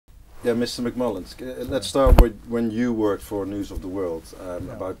Yeah, Mr. McMullan, let's start with when you worked for News of the World,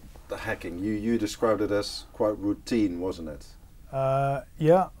 about the hacking. You described it as quite routine, wasn't it?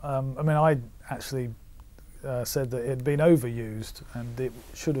 Yeah, I mean, I actually said that it had been overused, and it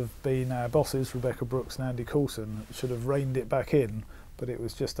should have been our bosses, Rebecca Brooks and Andy Coulson, should have reined it back in, but it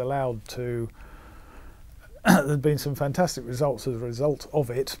was just allowed to. There'd been some fantastic results as a result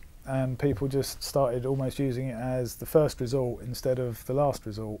of it, and people just started almost using it as the first resort instead of the last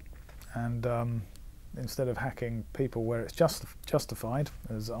resort. And instead of hacking people where it's justified,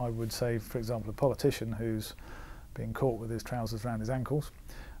 as I would say, for example, a politician who's being caught with his trousers around his ankles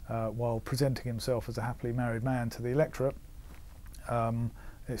while presenting himself as a happily married man to the electorate,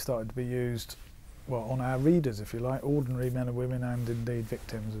 it started to be used, well, on our readers, if you like, ordinary men and women, and indeed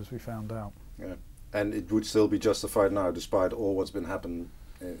victims, as we found out. Yeah. And it would still be justified now, despite all what's been happening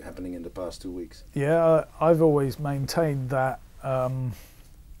in the past 2 weeks. Yeah, I've always maintained that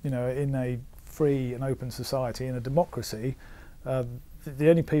you know, in a free and open society, in a democracy, the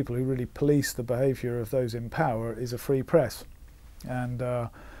only people who really police the behaviour of those in power is a free press. And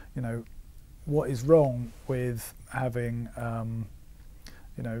you know, what is wrong with having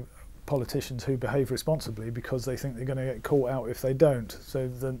you know, politicians who behave responsibly because they think they're going to get caught out if they don't? So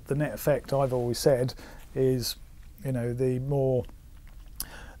the net effect, I've always said, is, you know, the more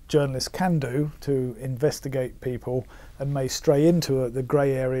journalists can do to investigate people and may stray into the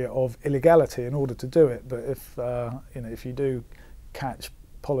grey area of illegality in order to do it. But if you know, if you do catch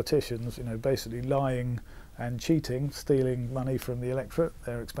politicians, you know, basically lying and cheating, stealing money from the electorate,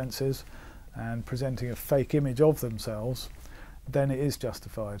 their expenses, and presenting a fake image of themselves, then it is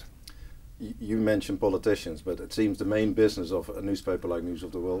justified. You mentioned politicians, but it seems the main business of a newspaper like News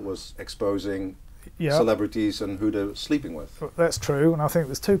of the World was exposing celebrities and who they're sleeping with. That's true, and I think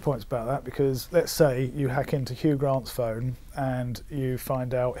there's 2 points about that, because let's say you hack into Hugh Grant's phone and you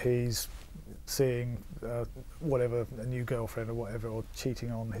find out he's seeing whatever, a new girlfriend or whatever, or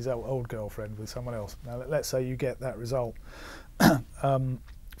cheating on his old girlfriend with someone else. Now let's say you get that result.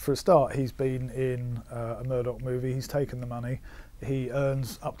 For a start, he's been in a Murdoch movie, he's taken the money, he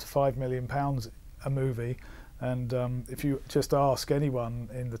earns up to £5 million a movie. And if you just ask anyone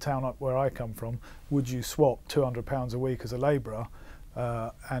in the town up where I come from, would you swap £200 a week as a labourer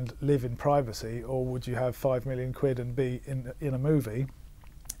and live in privacy, or would you have £5 million and be in a movie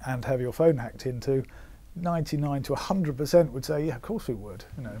and have your phone hacked into? 99 to 100% would say, yeah, of course we would.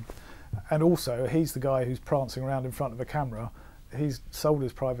 You know, and also he's the guy who's prancing around in front of a camera. He's sold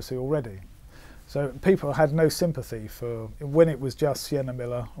his privacy already. So people had no sympathy for, when it was just Sienna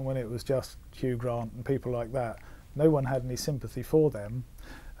Miller and when it was just Hugh Grant and people like that, no one had any sympathy for them.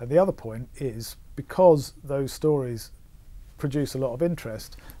 And the other point is, because those stories produce a lot of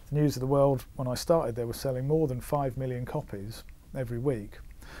interest, the News of the World, when I started, they were selling more than 5 million copies every week.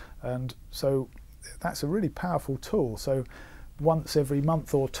 And so that's a really powerful tool. So once every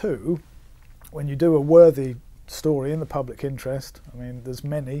month or two, when you do a worthy story in the public interest, I mean, there's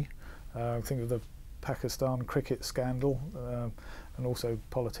many, think of the Pakistan cricket scandal, and also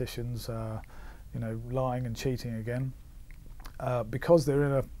politicians, you know, lying and cheating again. Because they're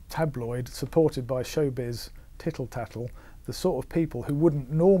in a tabloid supported by showbiz tittle-tattle, the sort of people who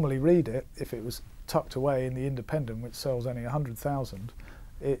wouldn't normally read it if it was tucked away in the Independent, which sells only 100,000,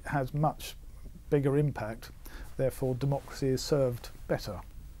 it has much bigger impact. Therefore, democracy is served better.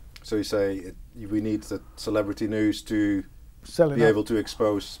 So you say we need the celebrity news to be able to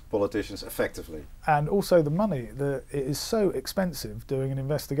expose politicians effectively. And also the money. It is so expensive doing an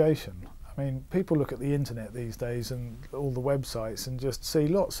investigation. I mean, people look at the internet these days and all the websites and just see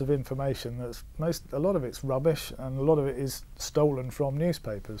lots of information that's a lot of it's rubbish, and a lot of it is stolen from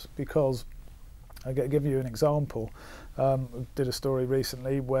newspapers. Because I'll give you an example. I did a story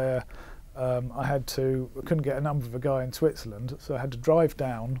recently where I couldn't get a number of a guy in Switzerland, so I had to drive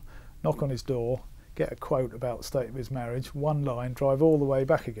down, knock on his door, get a quote about the state of his marriage, one line, drive all the way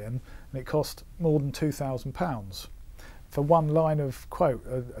back again, and it cost more than £2,000 for one line of quote,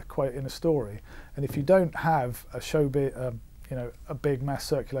 a quote in a story. And if you don't have a you know, a big mass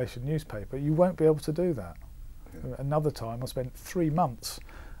circulation newspaper, you won't be able to do that. Yeah. Another time, I spent 3 months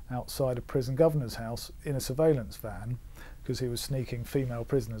outside a prison governor's house in a surveillance van because he was sneaking female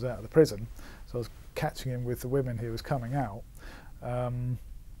prisoners out of the prison. So I was catching him with the women he was coming out.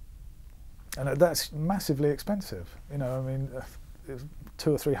 And that's massively expensive. You know, I mean, £200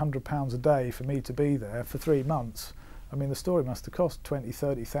 or £300 a day for me to be there for 3 months. I mean, the story must have cost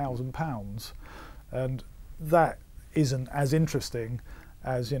 £20,000–30,000, and that isn't as interesting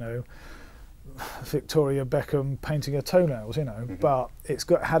as, you know, Victoria Beckham painting her toenails. You know, but it's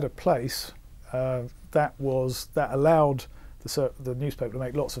had a place that allowed the newspaper to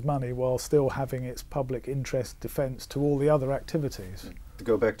make lots of money while still having its public interest defence to all the other activities. To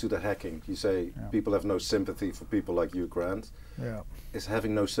go back to the hacking, you say people have no sympathy for people like you, Grant. Yeah. Is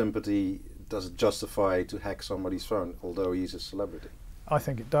having no sympathy, does it justify to hack somebody's phone, although he's a celebrity? I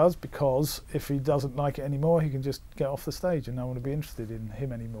think it does, because if he doesn't like it anymore, he can just get off the stage and no one will be interested in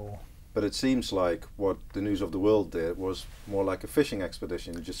him anymore. But it seems like what the News of the World did was more like a fishing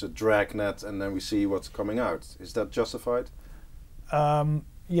expedition, just a dragnet, and then we see what's coming out. Is that justified?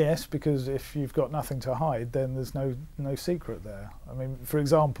 Yes, because if you've got nothing to hide, then there's no secret there. I mean, for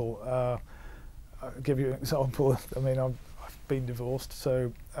example, I'll give you an example. I mean, I've been divorced,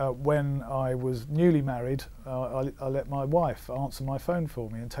 so when I was newly married, I let my wife answer my phone for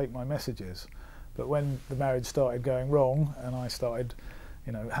me and take my messages. But when the marriage started going wrong and I started,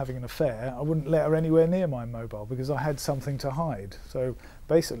 you know, having an affair, I wouldn't let her anywhere near my mobile because I had something to hide. So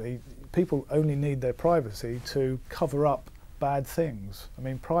basically, people only need their privacy to cover up bad things. I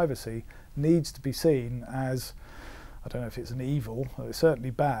mean, privacy needs to be seen as, I don't know if it's an evil, it's certainly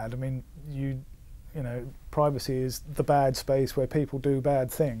bad. I mean, you know, privacy is the bad space where people do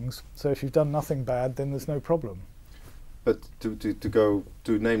bad things. So if you've done nothing bad, then there's no problem. But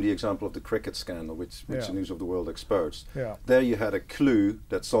to name the example of the cricket scandal, which the News of the World exposed, there you had a clue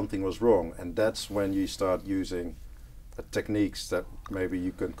that something was wrong, and that's when you start using techniques that maybe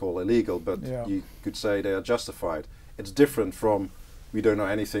you can call illegal, but you could say they are justified. It's different from, we don't know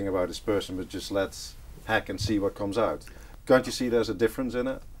anything about this person, but just let's hack and see what comes out. Can't you see there's a difference in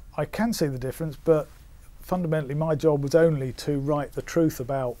it? I can see the difference, but fundamentally my job was only to write the truth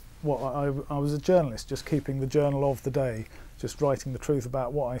about what I was a journalist, just keeping the journal of the day, just writing the truth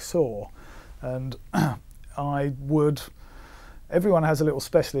about what I saw. And everyone has a little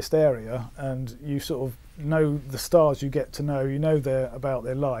specialist area, and you sort of know the stars you get to know, you know about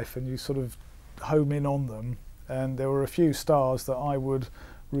their life, and you sort of home in on them. And there were a few stars that I would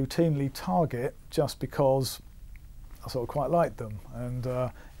routinely target just because I sort of quite liked them. And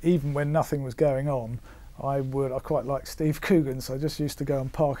even when nothing was going on, I quite liked Steve Coogan, so I just used to go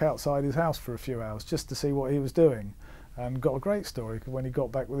and park outside his house for a few hours just to see what he was doing, and got a great story when he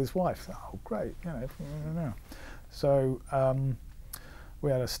got back with his wife. Oh, great, you know. So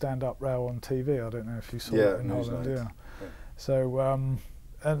we had a stand-up row on TV. I don't know if you saw it in Holland. Yeah. So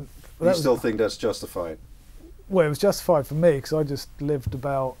and you still think that's justified? Well, it was justified for me because I just lived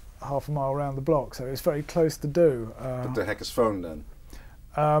about half a mile around the block, so it's very close to do. But to hack his phone then?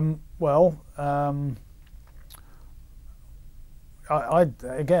 I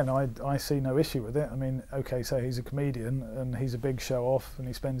see no issue with it. I mean, okay, so he's a comedian and he's a big show off and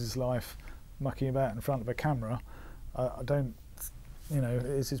he spends his life mucking about in front of a camera. I don't, you know,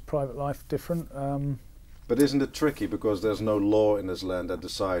 is his private life different? But isn't it tricky because there's no law in this land that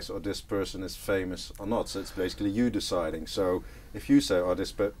decides, oh, this person is famous or not? So it's basically you deciding. So if you say, oh,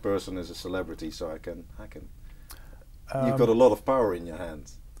 this person is a celebrity, so I can hack him, you've got a lot of power in your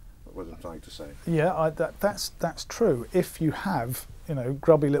hands. What I'm trying to say. Yeah, that's true. If you have, you know,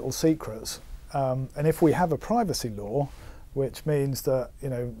 grubby little secrets, and if we have a privacy law, which means that, you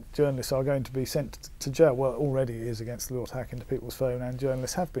know, journalists are going to be sent to jail. Well, it already is against the law to hack into people's phone, and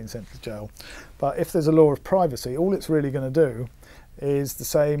journalists have been sent to jail. But if there's a law of privacy, all it's really going to do is the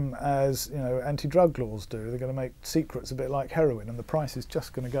same as, you know, anti-drug laws do. They're going to make secrets a bit like heroin, and the price is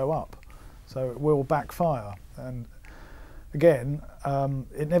just going to go up. So it will backfire. And again,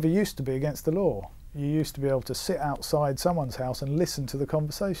 it never used to be against the law. You used to be able to sit outside someone's house and listen to the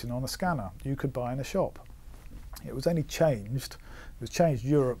conversation on a scanner you could buy in a shop. It was only changed, it was changed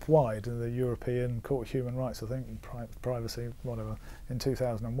Europe-wide, in the European Court of Human Rights, I think, privacy, whatever, in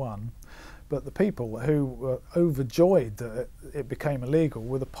 2001. But the people who were overjoyed that it became illegal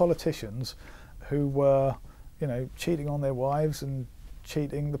were the politicians who were, you know, cheating on their wives and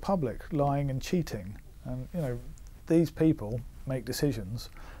cheating the public, lying and cheating. And, you know, these people make decisions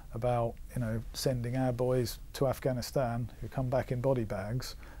about, you know, sending our boys to Afghanistan who come back in body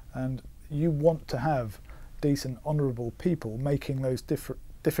bags, and you want to have decent, honourable people making those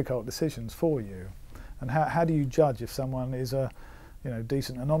difficult decisions for you. And how do you judge if someone is a, you know,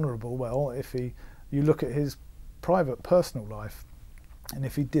 decent and honourable? Well, if you look at his private, personal life, and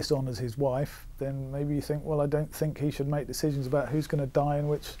if he dishonours his wife, then maybe you think, well, I don't think he should make decisions about who's going to die in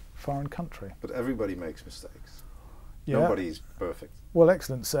which foreign country. But everybody makes mistakes. Yeah. Nobody's perfect. Well,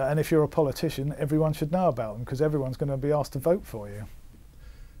 excellent, sir. And if you're a politician, everyone should know about them because everyone's going to be asked to vote for you.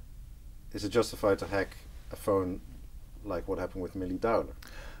 Is it justified to hack a phone like what happened with Milly Dowler?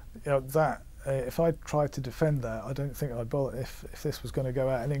 You know, if I tried to defend that, I don't think I'd bother. If this was going to go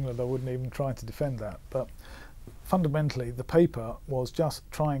out in England, I wouldn't even try to defend that. But fundamentally, the paper was just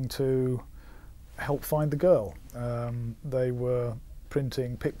trying to help find the girl. They were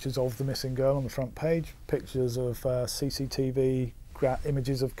printing pictures of the missing girl on the front page, pictures of CCTV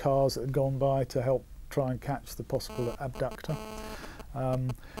images of cars that had gone by to help try and catch the possible abductor.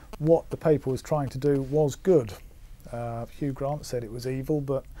 What the paper was trying to do was good. Hugh Grant said it was evil,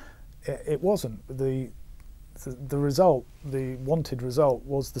 but it wasn't. The result, the wanted result,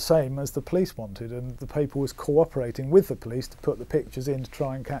 was the same as the police wanted, and the paper was cooperating with the police to put the pictures in to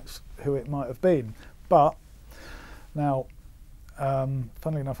try and catch who it might have been. But now,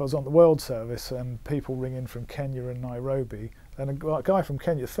 funnily enough, I was on the World Service and people ring in from Kenya and Nairobi, and a guy from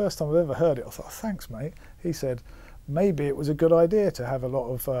Kenya, the first time I've ever heard it, I thought, thanks mate. He said, maybe it was a good idea to have a lot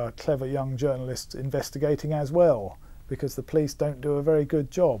of clever young journalists investigating as well, because the police don't do a very good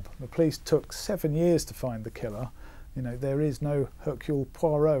job. The police took 7 years to find the killer. You know, there is no Hercule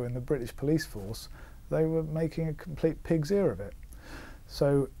Poirot in the British police force. They were making a complete pig's ear of it.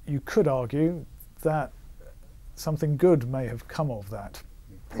 So you could argue that something good may have come of that.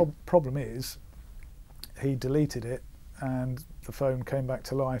 Problem is, he deleted it and the phone came back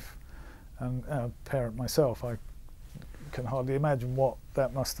to life, and a parent myself, I can hardly imagine what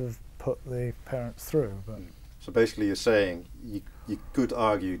that must have put the parents through. But so basically you're saying you could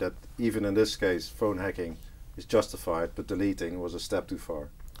argue that even in this case phone hacking is justified, but deleting was a step too far.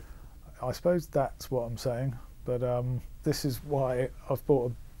 I suppose that's what I'm saying, but this is why I've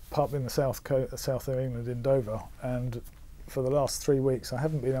bought a pub in the south of England in Dover, and for the last 3 weeks I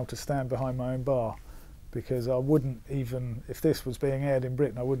haven't been able to stand behind my own bar, because I wouldn't even, if this was being aired in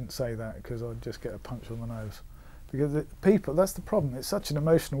Britain, I wouldn't say that, because I'd just get a punch on the nose. Because people, that's the problem, it's such an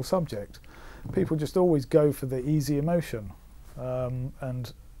emotional subject. People just always go for the easy emotion.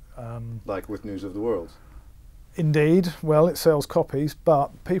 Like with News of the World. Indeed, well, it sells copies,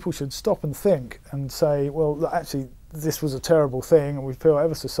 but people should stop and think and say, well, actually, this was a terrible thing, and we feel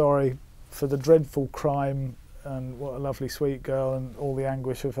ever so sorry for the dreadful crime, and what a lovely sweet girl, and all the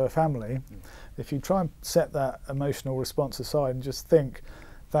anguish of her family. If you try and set that emotional response aside and just think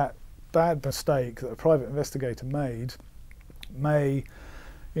that bad mistake that a private investigator made may,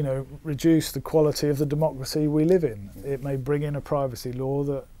 you know, reduce the quality of the democracy we live in. It may bring in a privacy law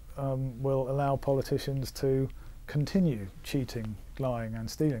that will allow politicians to continue cheating, lying and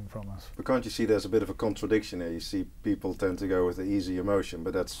stealing from us. But can't you see there's a bit of a contradiction here? You see people tend to go with the easy emotion,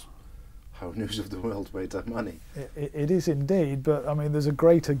 but that's how News of the World made that money. It is indeed, but I mean there's a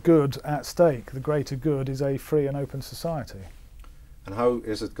greater good at stake. The greater good is a free and open society. And how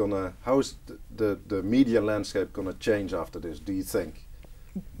is the media landscape going to change after this, do you think?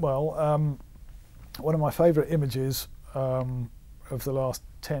 Well, one of my favourite images of the last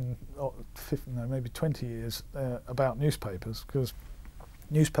 10, or 15, no, maybe 20 years about newspapers, because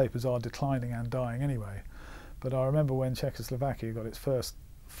newspapers are declining and dying anyway. But I remember when Czechoslovakia got its first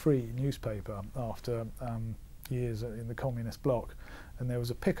free newspaper after years in the communist bloc, and there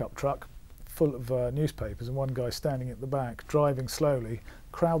was a pickup truck full of newspapers, and one guy standing at the back driving slowly,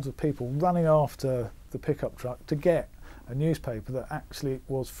 crowds of people running after the pickup truck to get a newspaper that actually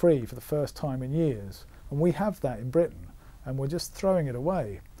was free for the first time in years. And we have that in Britain, and we're just throwing it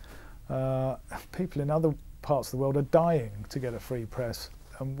away. People in other parts of the world are dying to get a free press,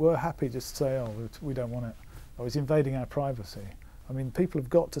 and we're happy just to say, oh, we don't want it. Oh, it's invading our privacy. I mean, people have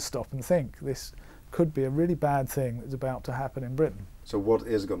got to stop and think this could be a really bad thing that's about to happen in Britain. So what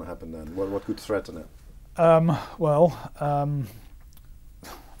is going to happen then? What could threaten it?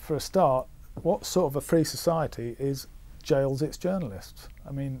 For a start, what sort of a free society jails its journalists?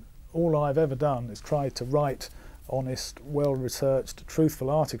 I mean, all I've ever done is try to write honest, well-researched, truthful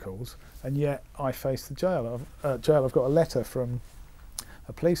articles, and yet I face the jail. I've got a letter from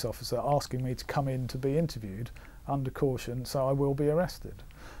a police officer asking me to come in to be interviewed under caution, so I will be arrested.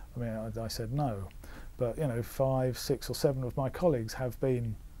 I mean, I said no. But, you know, 5, 6 or 7 of my colleagues have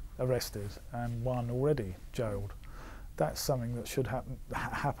been arrested and one already jailed. That's something that should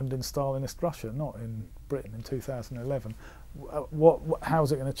happened in Stalinist Russia, not in Britain in 2011.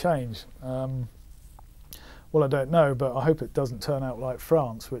 How's it going to change? Well, I don't know, but I hope it doesn't turn out like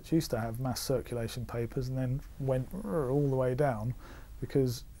France, which used to have mass circulation papers and then went all the way down,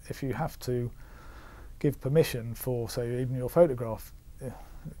 because if you have to give permission for, say, even your photograph,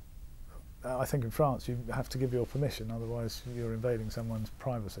 I think in France you have to give your permission, otherwise you're invading someone's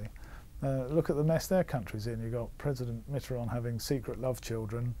privacy. Look at the mess their country's in. You've got President Mitterrand having secret love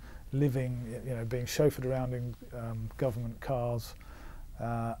children, living, you know, being chauffeured around in government cars,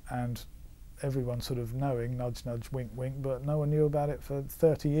 and everyone sort of knowing, nudge, nudge, wink, wink, but no one knew about it for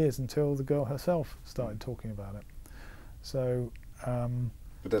 30 years until the girl herself started talking about it. So.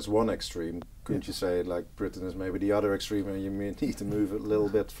 But that's one extreme. couldn't you say like Britain is maybe the other extreme and you need to move a little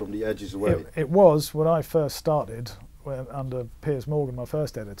bit from the edges away? It was, when I first started, under Piers Morgan, my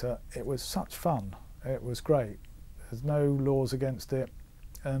first editor, it was such fun. It was great. There's no laws against it.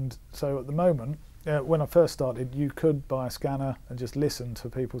 And so at the moment, when I first started, you could buy a scanner and just listen to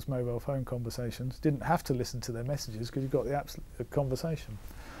people's mobile phone conversations. Didn't have to listen to their messages because you got the absolute conversation.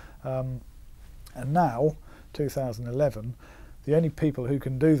 And now, 2011, the only people who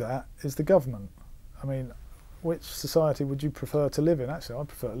can do that is the government. I mean, which society would you prefer to live in? Actually, I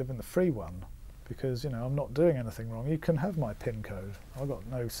prefer to live in the free one because, you know, I'm not doing anything wrong. You can have my PIN code. I've got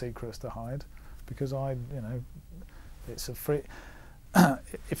no secrets to hide because it's a free...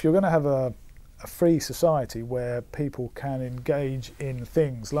 If you're going to have a free society where people can engage in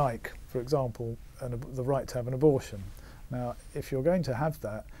things like, for example, the right to have an abortion. Now, if you're going to have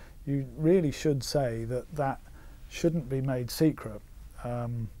that, you really should say that shouldn't be made secret,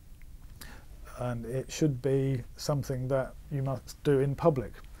 and it should be something that you must do in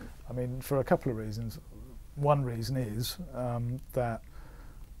public. I mean, for a couple of reasons. One reason is that,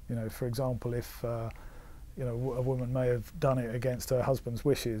 you know, for example, if you know, a woman may have done it against her husband's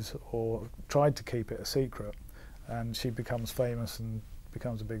wishes or tried to keep it a secret, and she becomes famous and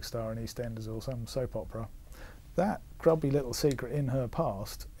becomes a big star in EastEnders or some soap opera. That grubby little secret in her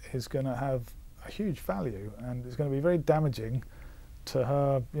past is going to have a huge value, and it's going to be very damaging to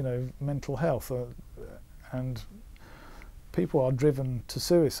her, you know, mental health. And people are driven to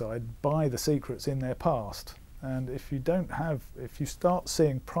suicide by the secrets in their past. And if you start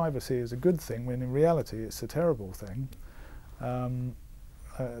seeing privacy as a good thing, when in reality it's a terrible thing,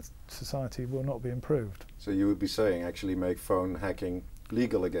 society will not be improved. So you would be saying actually make phone hacking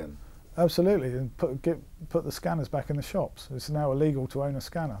legal again? Absolutely, and put the scanners back in the shops. It's now illegal to own a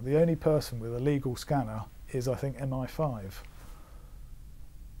scanner. The only person with a legal scanner is, I think, MI5.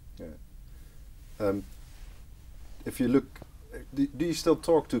 Yeah. If you look, do you still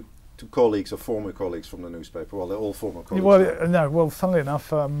talk to colleagues or former colleagues from the newspaper? Well, they're all former colleagues. Well, no. Well, funnily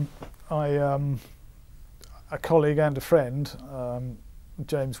enough, a colleague and a friend,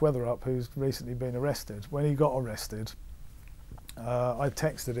 James Weatherup, who's recently been arrested. When he got arrested, I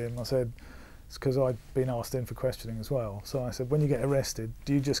texted him. I said, it's because I'd been asked in for questioning as well. So I said, when you get arrested,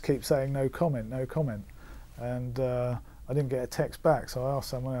 do you just keep saying no comment, no comment? And I didn't get a text back, so I asked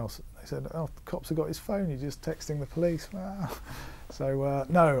someone else. They said, oh, the cops have got his phone. You're just texting the police. So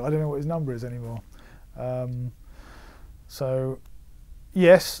no, I don't know what his number is anymore. So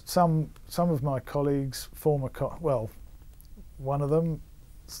yes, some of my colleagues, well, one of them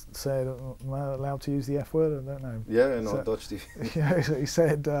said, am I allowed to use the F word? I don't know. Yeah, not Dutch. Yeah, he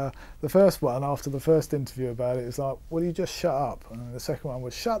said the first one, after the first interview about it, is like, will you just shut up? And the second one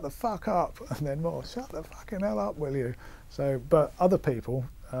was, shut the fuck up, and then more, shut the fucking hell up, will you? So, but other people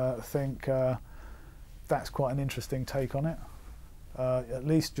think that's quite an interesting take on it. At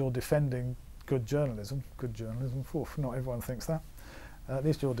least you're defending good journalism. Good journalism. Not everyone thinks that. At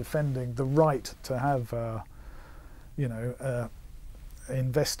least you're defending the right to have, you know,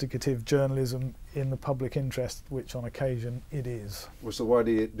 investigative journalism in the public interest, which on occasion it is. Well, so why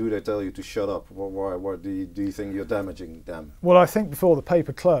do they tell you to shut up? Why do you think you're damaging them? Well, I think before the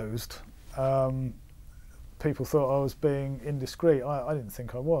paper closed, people thought I was being indiscreet. I didn't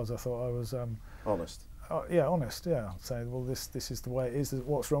think I was. I thought I was honest. Yeah, honest. Yeah, saying, well, this is the way it is.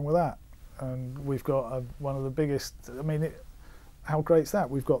 What's wrong with that? And we've got one of the biggest. I mean, how great's that?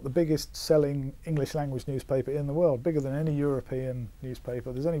 We've got the biggest selling English language newspaper in the world, bigger than any European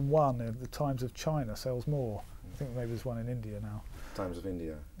newspaper. There's only one. The Times of China sells more. I think maybe there's one in India now. Times of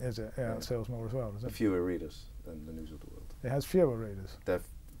India. Is it? Yeah, it sells more as well, doesn't it? Fewer readers than the News of the World. It has fewer readers. They have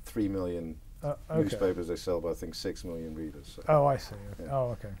 3 million newspapers. They sell, but I think 6 million readers. So. Oh, I see. Okay. Yeah.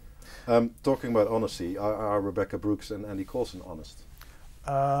 Oh, okay. Talking about honesty, are Rebecca Brooks and Andy Coulson honest?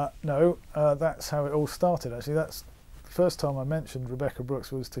 No, that's how it all started, actually. That's the first time I mentioned Rebecca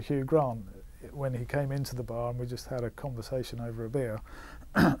Brooks was to Hugh Grant when he came into the bar, and we just had a conversation over a beer.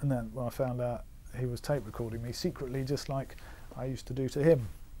 And then when I found out he was tape recording me secretly, just like I used to do to him,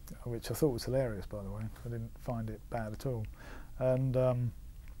 which I thought was hilarious, by the way. I didn't find it bad at all. And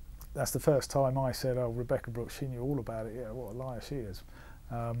that's the first time I said, oh, Rebecca Brooks, she knew all about it. Yeah, what a liar she is.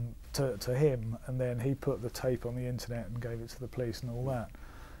 To him, and then he put the tape on the internet and gave it to the police and all that.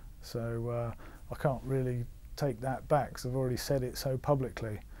 So I can't really take that back because I've already said it so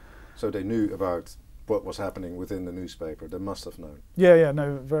publicly. So they knew about what was happening within the newspaper. They must have known. Yeah,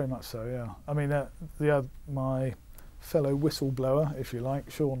 no, very much so. Yeah, I mean, my fellow whistleblower, if you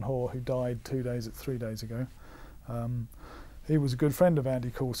like, Sean Hoare, who died 3 days ago. He was a good friend of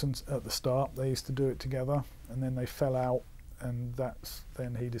Andy Coulson's at the start. They used to do it together, and then they fell out. And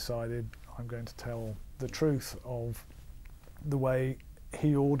then he decided, I'm going to tell the truth of the way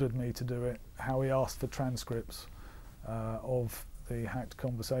he ordered me to do it, how he asked for transcripts of the hacked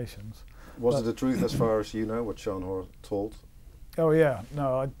conversations. Was it the truth as far as you know, what Sean Horst told? Oh yeah,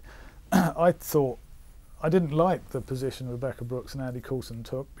 no, I thought, I didn't like the position Rebecca Brooks and Andy Coulson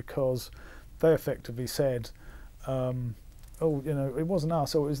took, because they effectively said, oh, you know, it wasn't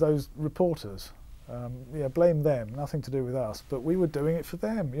us, or it was those reporters. Yeah, blame them, nothing to do with us, but we were doing it for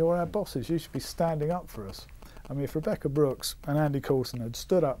them. You're our bosses, you should be standing up for us. I mean, if Rebecca Brooks and Andy Coulson had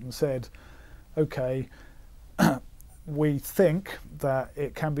stood up and said, okay, we think that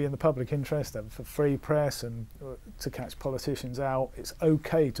it can be in the public interest, that for free press and to catch politicians out, it's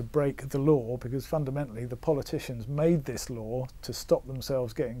okay to break the law, because fundamentally the politicians made this law to stop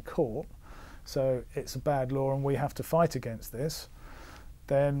themselves getting caught, so it's a bad law and we have to fight against this,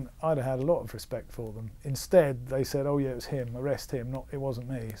 then I'd have had a lot of respect for them. Instead, they said, oh yeah, it was him, arrest him, it wasn't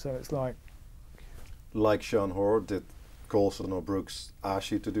me. So it's like... Like Sean Horst, did Coulson or Brooks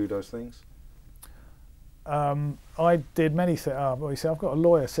ask you to do those things? I did many things. Well, you see, I've got a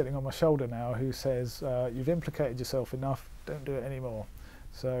lawyer sitting on my shoulder now who says, you've implicated yourself enough, don't do it anymore.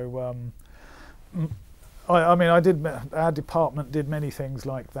 So, I mean, our department did many things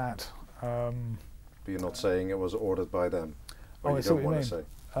like that. But you're not saying it was ordered by them? Or Oh, you don't want to say?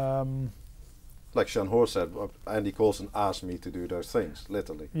 Like Sean Horst said, Andy Coulson asked me to do those things,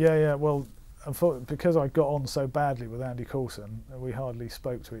 literally. Yeah, well, because I got on so badly with Andy Coulson, we hardly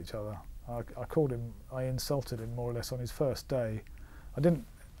spoke to each other. I called him, I insulted him more or less on his first day.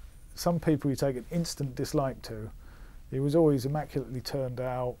 Some people you take an instant dislike to. He was always immaculately turned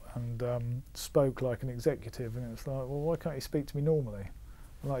out and spoke like an executive, and it's like, well, why can't you speak to me normally?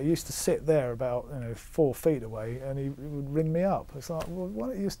 Like, he used to sit there about 4 feet away and he would ring me up. It's like, well, why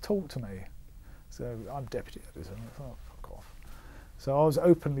don't you just talk to me? So I'm deputy editor. It's like, fuck off. So I was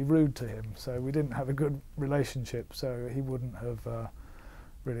openly rude to him, so we didn't have a good relationship, so he wouldn't have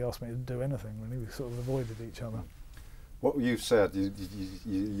really asked me to do anything. Really, we sort of avoided each other. What you've said,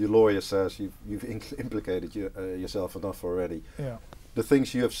 your lawyer says you've implicated yourself enough already. Yeah. The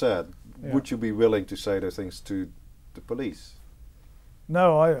things you have said, would you be willing to say those things to the police?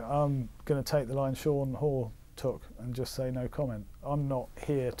 No, I'm going to take the line Sean Horst took and just say no comment. I'm not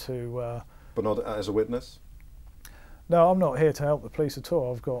here to... but not as a witness? No, I'm not here to help the police at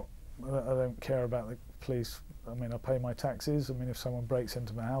all. I don't care about the police. I mean, I pay my taxes. I mean, if someone breaks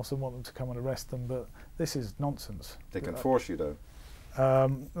into my house, I want them to come and arrest them, but this is nonsense. They can force you, though?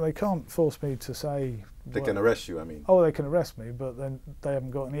 They can't force me to say... They can arrest you, I mean? Oh, they can arrest me, but then they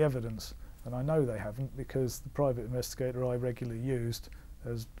haven't got any evidence. And I know they haven't, because the private investigator I regularly used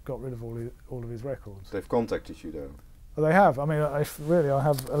has got rid of all of his records. They've contacted you, though? Well, they have. I mean, I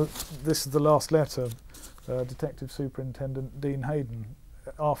have... this is the last letter, Detective Superintendent Dean Hayden,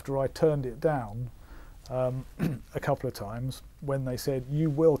 after I turned it down a couple of times, when they said, you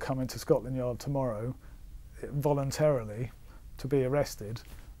will come into Scotland Yard tomorrow voluntarily to be arrested.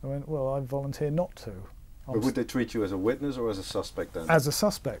 I went, well, I volunteer not to. But would they treat you as a witness or as a suspect then? As a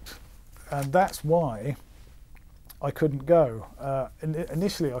suspect. And that's why I couldn't go.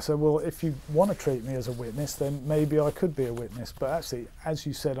 Initially I said, well, if you want to treat me as a witness, then maybe I could be a witness. But actually, as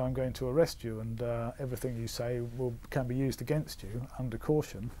you said, I'm going to arrest you, and everything you say can be used against you under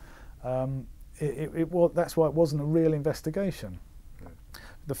caution. That's why it wasn't a real investigation. Okay.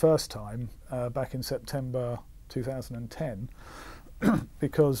 The first time, back in September 2010,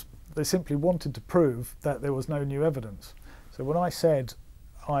 because they simply wanted to prove that there was no new evidence. So when I said,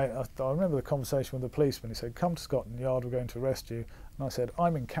 I remember the conversation with the policeman. He said, come to Scotland Yard, we're going to arrest you. And I said,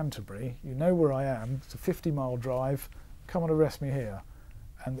 I'm in Canterbury, you know where I am, it's a 50-mile drive, come and arrest me here.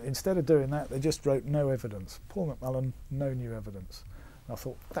 And instead of doing that, they just wrote no evidence. Paul McMullan, no new evidence. And I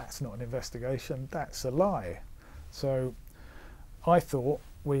thought, that's not an investigation, that's a lie. So I thought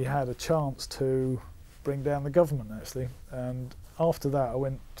we had a chance to bring down the government, actually. And after that, I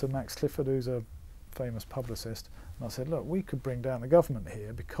went to Max Clifford, who's a famous publicist, and I said, look, we could bring down the government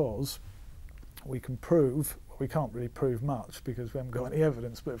here because we can prove, we can't really prove much because we haven't got any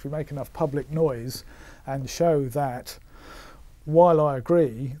evidence, but if we make enough public noise and show that, while I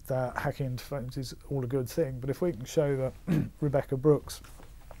agree that hacking into phones is all a good thing, but if we can show that Rebecca Brooks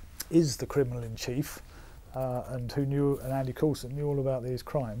is the criminal in chief and Andy Coulson knew all about these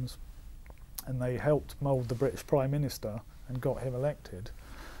crimes, and they helped mould the British Prime Minister and got him elected,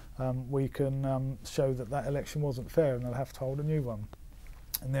 we can show that that election wasn't fair and they'll have to hold a new one.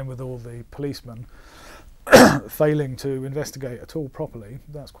 And then with all the policemen failing to investigate at all properly,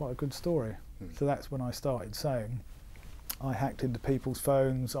 that's quite a good story. So that's when I started saying, I hacked into people's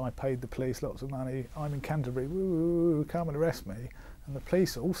phones, I paid the police lots of money, I'm in Canterbury, woo, come and arrest me. And the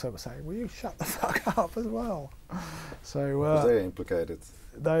police also were saying, "Will you shut the fuck up as well?" So because they're implicated.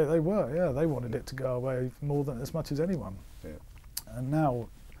 They were, yeah. They wanted it to go away more than as much as anyone. Yeah. And now,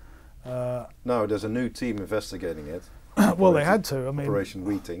 now there's a new team investigating it. Well, they had to. I mean, Operation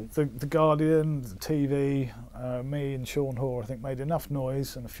Wheating. The Guardian, the TV, me and Sean Hoare, I think, made enough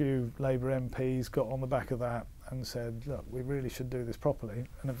noise, and a few Labour MPs got on the back of that and said, "Look, we really should do this properly."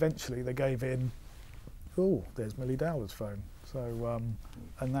 And eventually, they gave in. Oh, there's Milly Dowler's phone. So,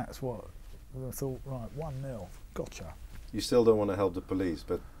 and that's what I thought. Right, 1-0, gotcha. You still don't want to help the police,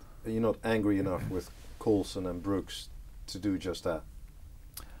 but you're not angry enough with Coulson and Brooks to do just that.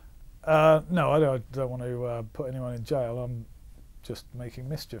 No, I don't want to put anyone in jail. I'm just making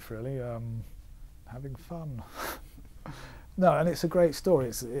mischief, really, having fun. No, and it's a great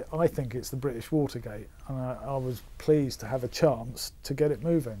story. I think it's the British Watergate, and I was pleased to have a chance to get it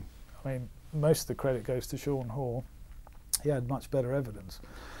moving. I mean, most of the credit goes to Sean Hoare. He had much better evidence.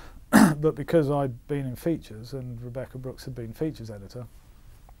 But because I'd been in features and Rebecca Brooks had been features editor,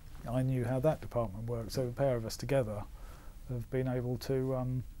 I knew how that department worked. So the pair of us together have been able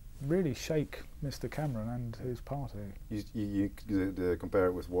to really shake Mr. Cameron and his party. You compare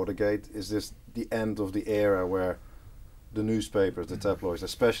it with Watergate. Is this the end of the era where the newspapers, the tabloids,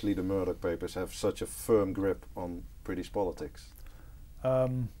 especially the Murdoch papers, have such a firm grip on British politics?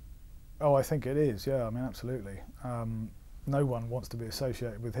 Oh, I think it is, yeah, I mean, absolutely. No one wants to be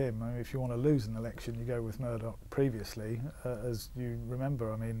associated with him. I mean, if you want to lose an election, you go with Murdoch previously. As you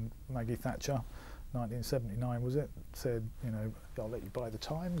remember, I mean, Maggie Thatcher, 1979 was it, said, you know, "I'll let you buy the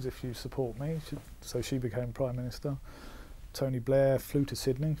Times if you support me." So she became Prime Minister. Tony Blair flew to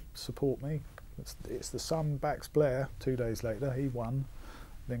Sydney, support me. It's the Sun backs Blair. 2 days later, he won.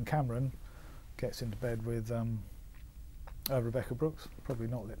 Then Cameron gets into bed with Rebecca Brooks, probably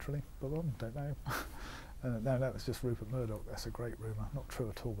not literally, but I don't know. No, that was just Rupert Murdoch. That's a great rumour. Not true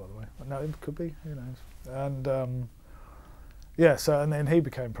at all, by the way. But no, it could be, who knows. And yeah, so, and then he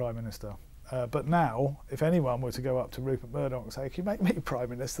became Prime Minister. But now, if anyone were to go up to Rupert Murdoch and say, "Can you make me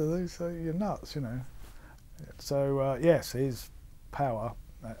Prime Minister?" They say, "You're nuts," you know. So yes, his power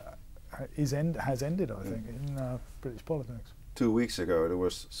has ended, I think, in British politics. 2 weeks ago, there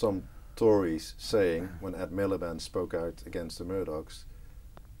was some Tories saying, when Ed Miliband spoke out against the Murdochs,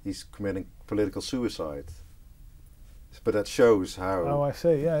 he's committing political suicide. But that shows how... Oh, I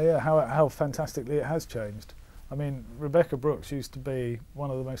see, yeah, how fantastically it has changed. I mean, Rebecca Brooks used to be one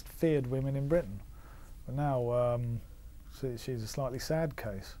of the most feared women in Britain, but now she's a slightly sad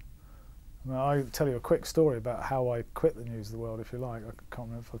case. I mean, I'll tell you a quick story about how I quit the News of the World, if you like. I can't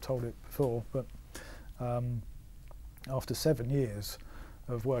remember if I've told it before, but after 7 years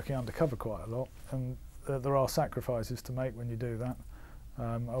of working undercover quite a lot, and there are sacrifices to make when you do that,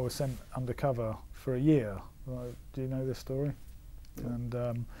 I was sent undercover for a year. Do you know this story? Yeah. And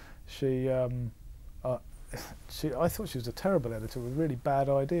I thought she was a terrible editor with really bad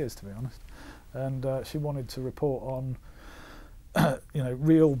ideas, to be honest. And she wanted to report on, you know,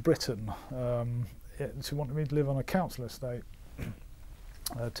 real Britain. She wanted me to live on a council estate,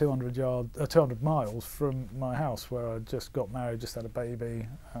 200 miles from my house, where I just got married, just had a baby,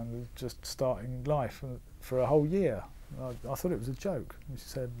 and was just starting life for a whole year. I thought it was a joke. And she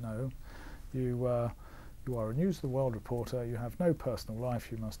said, "No, you are a News of the World reporter. You have no personal life.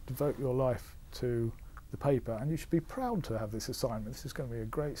 You must devote your life to the paper, and you should be proud to have this assignment. This is going to be a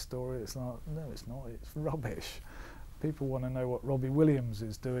great story." It's not. No, it's not. It's rubbish. People want to know what Robbie Williams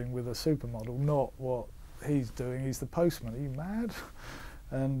is doing with a supermodel, not what he's doing. He's the postman. Are you mad?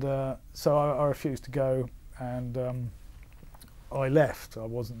 And so I refused to go, and I left. I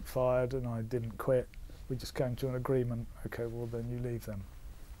wasn't fired, and I didn't quit. We just came to an agreement. Okay, well then you leave then.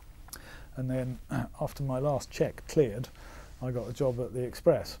 And then after my last check cleared, I got a job at the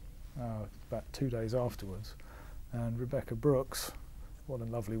Express about 2 days afterwards. And Rebecca Brooks, what a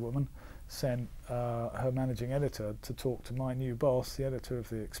lovely woman, sent her managing editor to talk to my new boss, the editor of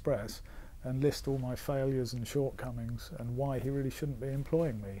the Express, and list all my failures and shortcomings and why he really shouldn't be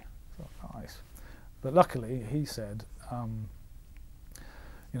employing me. So, nice. But luckily, he said,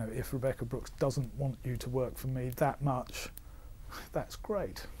 you know, if Rebecca Brooks doesn't want you to work for me that much, that's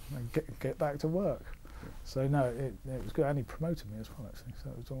great. And get back to work. So no, it was good. And he promoted me as well, actually, so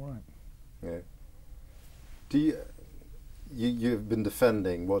it was all right. Yeah. Do you've been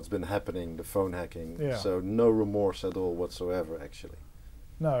defending what's been happening, the phone hacking, yeah. So no remorse at all whatsoever, actually.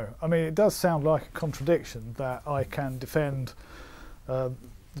 No, I mean, it does sound like a contradiction that I can defend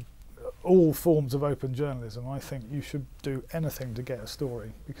all forms of open journalism. I think you should do anything to get a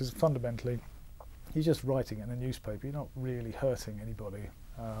story, because fundamentally you're just writing it in a newspaper. You're not really hurting anybody.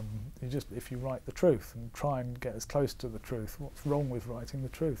 If you write the truth and try and get as close to the truth, what's wrong with writing the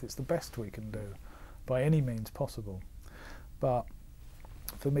truth? It's the best we can do by any means possible. But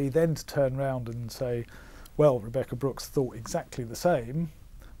for me then to turn around and say, well, Rebekah Brooks thought exactly the same,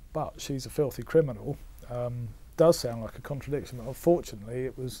 but she's a filthy criminal, does sound like a contradiction. But unfortunately,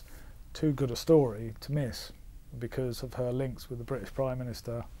 it was too good a story to miss because of her links with the British Prime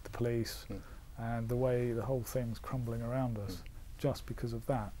Minister, the police, and the way the whole thing's crumbling around us, just because of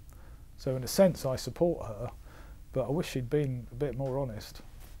that. So in a sense, I support her, but I wish she'd been a bit more honest.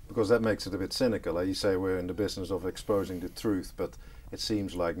 Because that makes it a bit cynical. You say we're in the business of exposing the truth, but it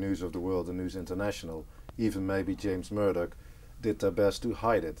seems like News of the World and News International, even maybe James Murdoch, did their best to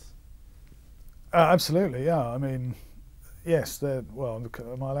hide it. Absolutely, yeah. I mean, yes, well,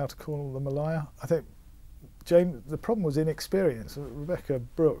 am I allowed to call them a liar? I think the problem was inexperience. Rebekah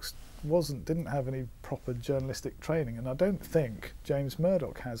Brooks didn't have any proper journalistic training, and I don't think James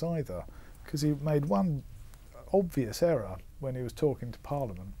Murdoch has either, because he made one obvious error when he was talking to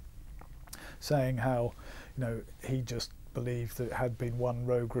Parliament, saying how, he just believed that it had been one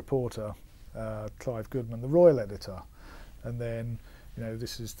rogue reporter, Clive Goodman, the royal editor, and then,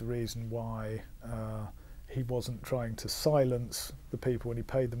 this is the reason why he wasn't trying to silence the people when he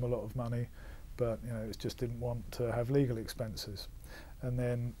paid them a lot of money, but it just didn't want to have legal expenses. And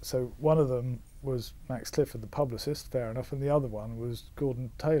then, so one of them was Max Clifford, the publicist, fair enough, and the other one was Gordon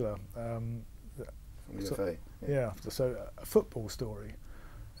Taylor. From the FA. Yeah, so a football story.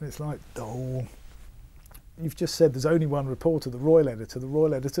 And it's like, oh, you've just said there's only one reporter, the royal editor. The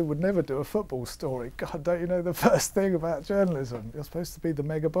royal editor would never do a football story. God, don't you know the first thing about journalism? You're supposed to be the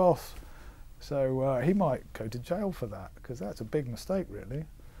mega boss. So he might go to jail for that, because that's a big mistake, really.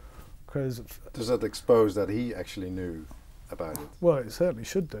 Does that expose that he actually knew about it? Well, it certainly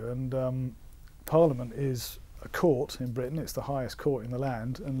should do, and Parliament is a court in Britain. It's the highest court in the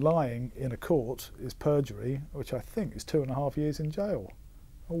land, and lying in a court is perjury, which I think is 2.5 years in jail.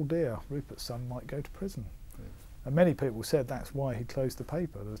 Oh dear, Rupert's son might go to prison. Yeah. And many people said that's why he closed the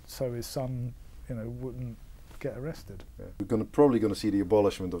paper, so his son, wouldn't get arrested. Yeah. We're probably going to see the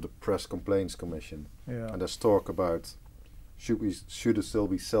abolishment of the Press Complaints Commission. Yeah. And there's talk about should it still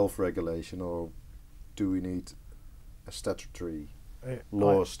be self-regulation, or do we need a statutory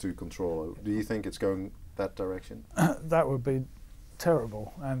laws to control it? Do you think it's going that direction? That would be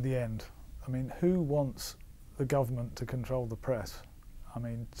terrible, and the end. I mean, who wants the government to control the press? I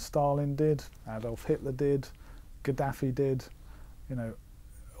mean, Stalin did, Adolf Hitler did, Gaddafi did.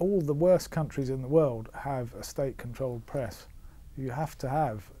 All the worst countries in the world have a state-controlled press. You have to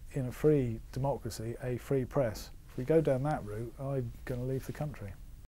have, in a free democracy, a free press. If we go down that route, I'm going to leave the country.